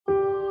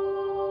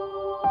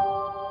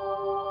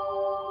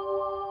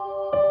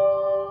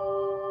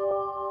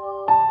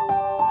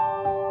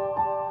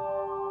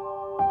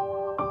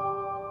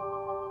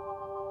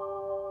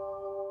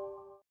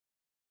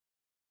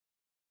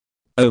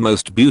O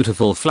most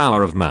beautiful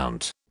flower of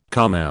Mount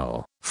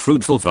Carmel,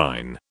 fruitful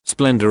vine,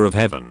 splendor of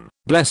heaven,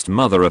 blessed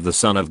mother of the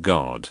Son of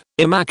God,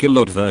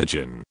 Immaculate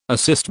Virgin,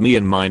 assist me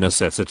in my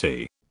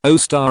necessity. O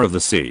star of the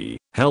sea,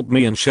 help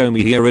me and show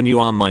me herein you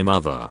are my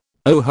mother.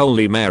 O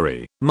Holy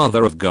Mary,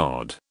 Mother of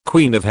God,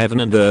 Queen of heaven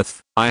and earth,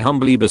 I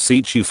humbly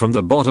beseech you from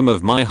the bottom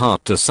of my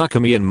heart to succor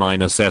me in my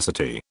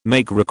necessity.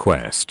 Make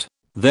request.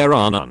 There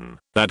are none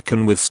that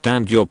can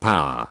withstand your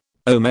power.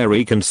 O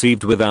Mary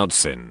conceived without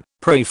sin,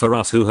 pray for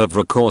us who have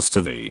recourse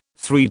to thee.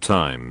 3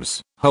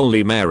 times.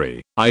 Holy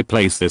Mary, I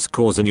place this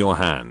cause in your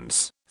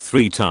hands.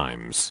 3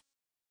 times.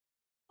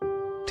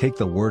 Take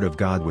the Word of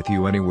God with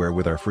you anywhere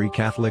with our free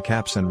Catholic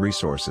apps and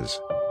resources.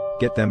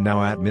 Get them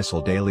now at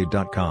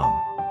missaldaily.com.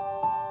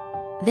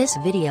 This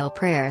video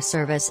prayer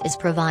service is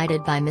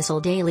provided by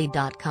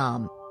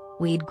missaldaily.com.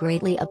 We'd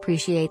greatly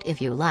appreciate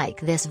if you like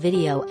this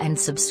video and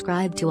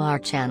subscribe to our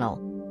channel.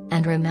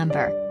 And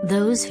remember,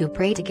 those who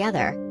pray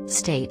together,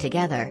 stay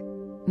together.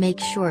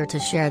 Make sure to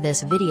share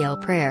this video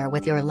prayer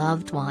with your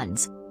loved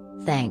ones.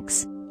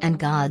 Thanks, and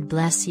God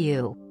bless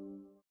you.